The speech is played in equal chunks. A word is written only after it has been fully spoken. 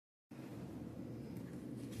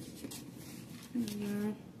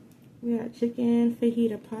Yeah. We got chicken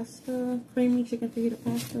fajita pasta, creamy chicken fajita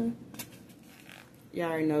pasta. Y'all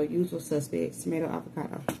already know, usual suspects, tomato,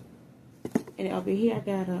 avocado. And over here I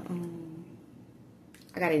got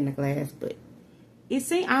I got it in a glass, but I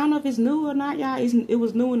don't know if it's new or not, y'all. It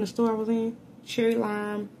was new in the store I was in. Cherry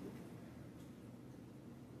lime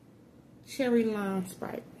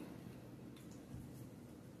Sprite.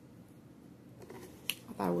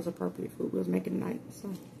 I thought it was appropriate food. We was making tonight,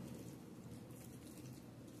 so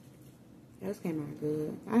yeah, this came out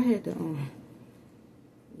good. I had to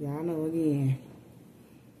y'all know again,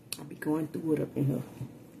 I be going through it up in here.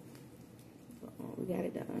 But, we got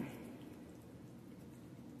it done.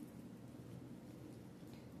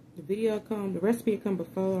 The recipe come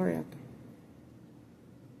before or after.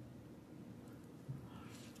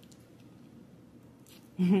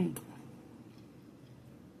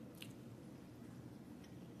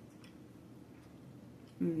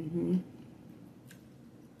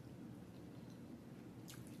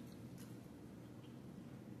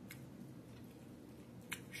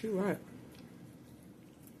 She right.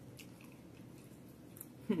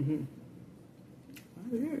 I hear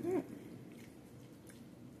that.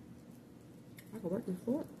 I can work this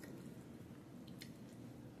fork.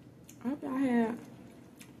 I hope y'all had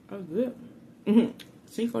a good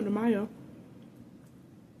Cinco de Mayo.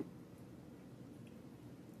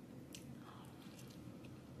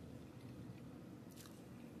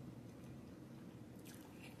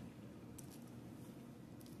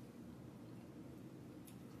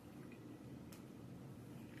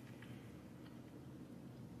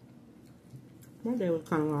 My day was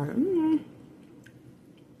kind of like,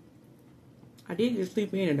 I did get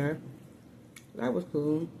sleep in there. That was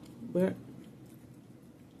cool. But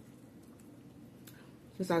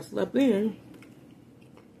since I slept in,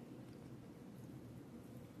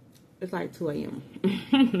 it's like 2 a.m.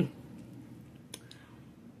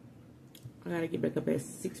 I gotta get back up at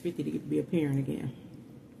 6:50 to be a parent again.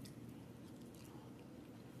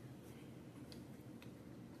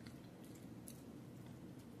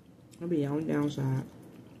 I'll be on the downside.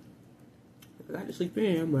 I got to sleep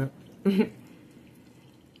in, but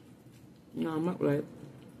no, I'm up late.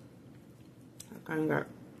 I kind of got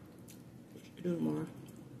to do tomorrow.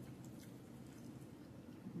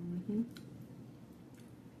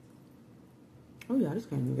 Oh yeah, this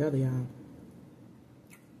came together, y'all.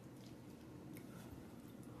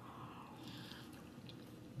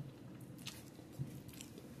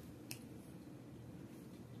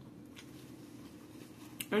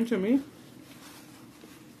 And to me,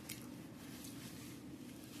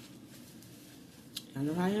 I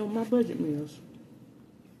know how I am with my budget meals.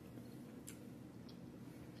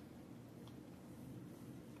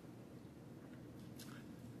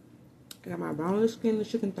 I got my boneless skinless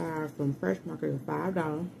chicken thigh from Fresh Market for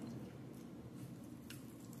 $5.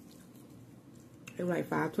 It was like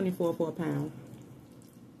 $5.24 for a pound.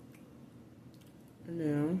 And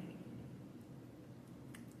then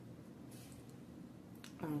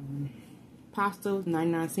pasta was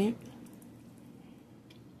 99 cents.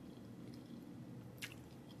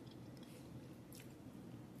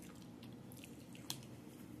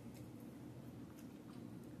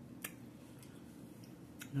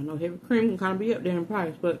 I know heavy cream can kind of be up there in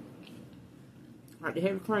price, but like the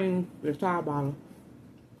heavy cream, the tall bottle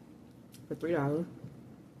for $3.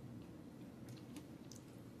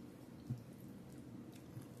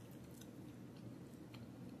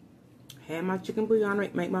 Had my chicken bouillon,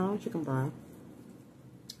 make my own chicken broth.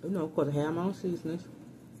 You know, of course, I have my own seasonings.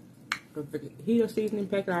 The Fajita seasoning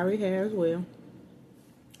packet I already have as well.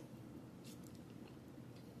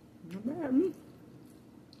 Not bad.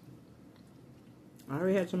 I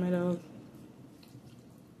already had tomatoes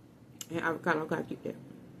and avocado. I gotta keep that.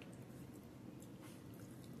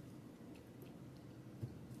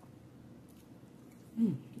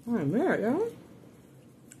 I'm married, y'all.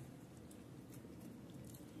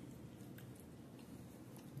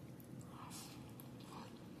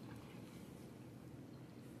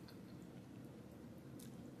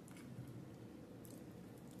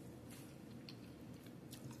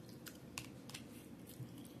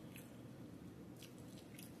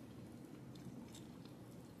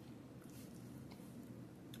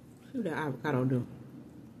 See what that avocado do.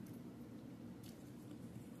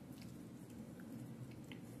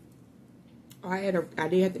 Oh, I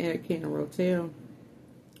did have to add a can of Rotel.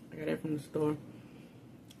 I got that from the store.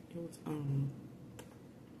 It was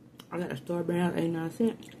I got a store brand 89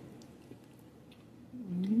 cents.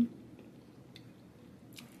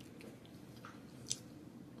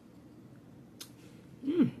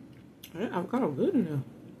 That avocado good in there.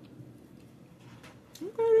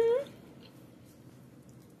 Okay then.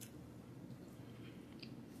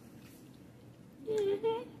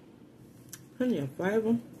 Plenty of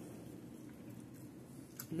flavor.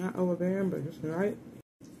 Not overbearing, but just right.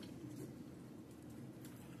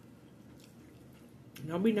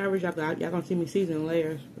 Don't be nervous, y'all gonna see me seasoning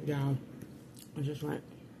layers, but y'all, it's just right.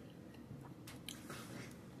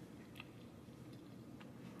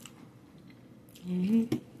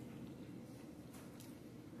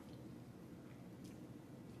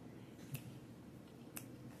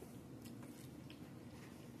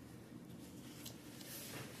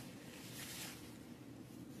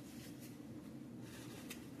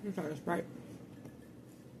 Let's try the Sprite.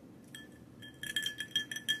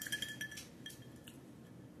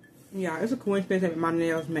 Yeah, it's a coincidence that my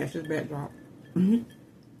nails match this backdrop. That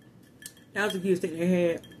was the cutest thing they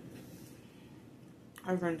had.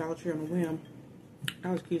 I was running Dollar Tree on a whim.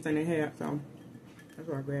 That was the cutest thing they had, so that's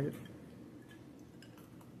why I grabbed it.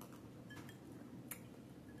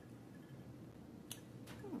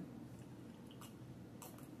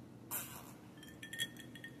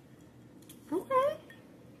 Okay.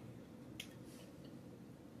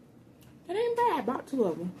 That ain't bad. I bought 2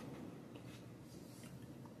 of them.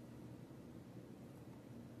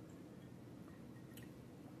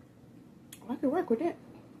 I could work with that.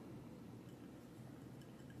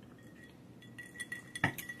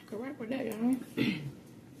 Could work with that, y'all.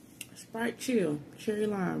 Sprite Chill, cherry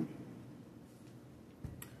lime.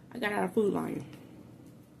 I got out of Food Lion.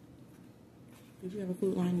 Did you have a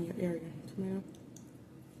Food Lion in your area? Tomato.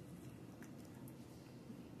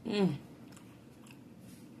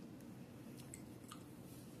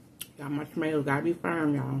 Y'all, my tomatoes gotta be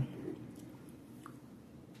firm, y'all.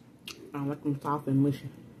 I don't like them soft and mushy.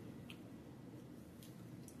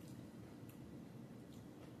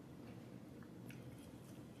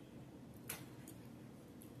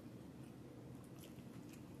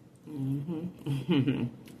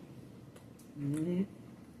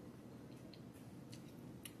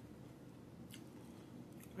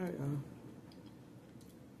 There you go.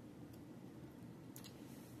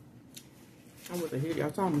 I wasn't here.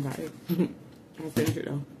 Y'all saw me about it. I'm gonna finish it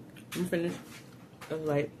though. I'm finished. It was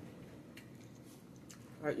like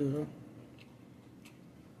usual.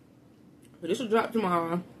 So this will drop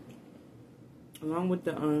tomorrow, along with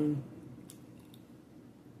the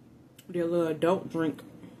their little adult drink.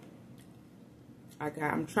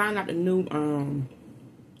 I'm trying out the new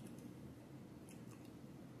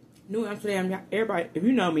New Amsterdam. Everybody, if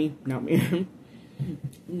you know me, know me.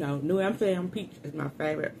 No, New Amsterdam peach is my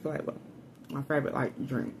favorite flavor. My favorite like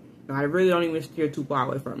drink. I really don't even steer too far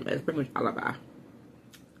away from it. It's pretty much all I buy.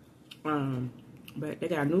 But they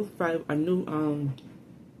got a new flavor, a new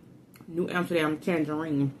New Amsterdam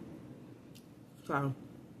tangerine. So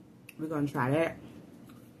we're gonna try that.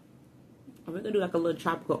 We're gonna do like a little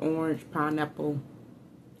tropical orange pineapple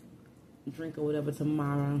drink or whatever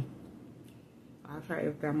tomorrow. I'll try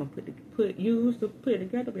if I'm gonna put it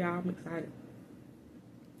together, but y'all, I'm excited.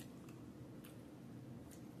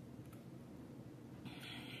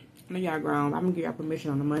 I know y'all grown. I'm gonna give y'all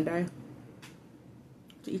permission on a Monday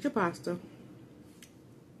to eat your pasta,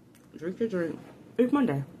 drink your drink. It's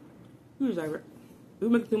Monday. You deserve it. We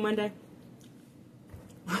make it through Monday.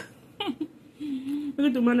 We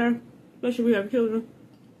can do Monday, especially if we have children.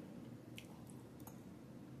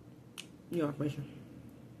 You know, permission.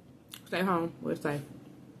 Stay home. We're safe.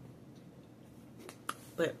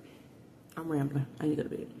 But I'm rambling. I need to go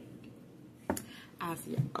to bed. I'll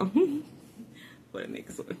see y'all for the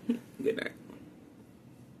next one. Good night.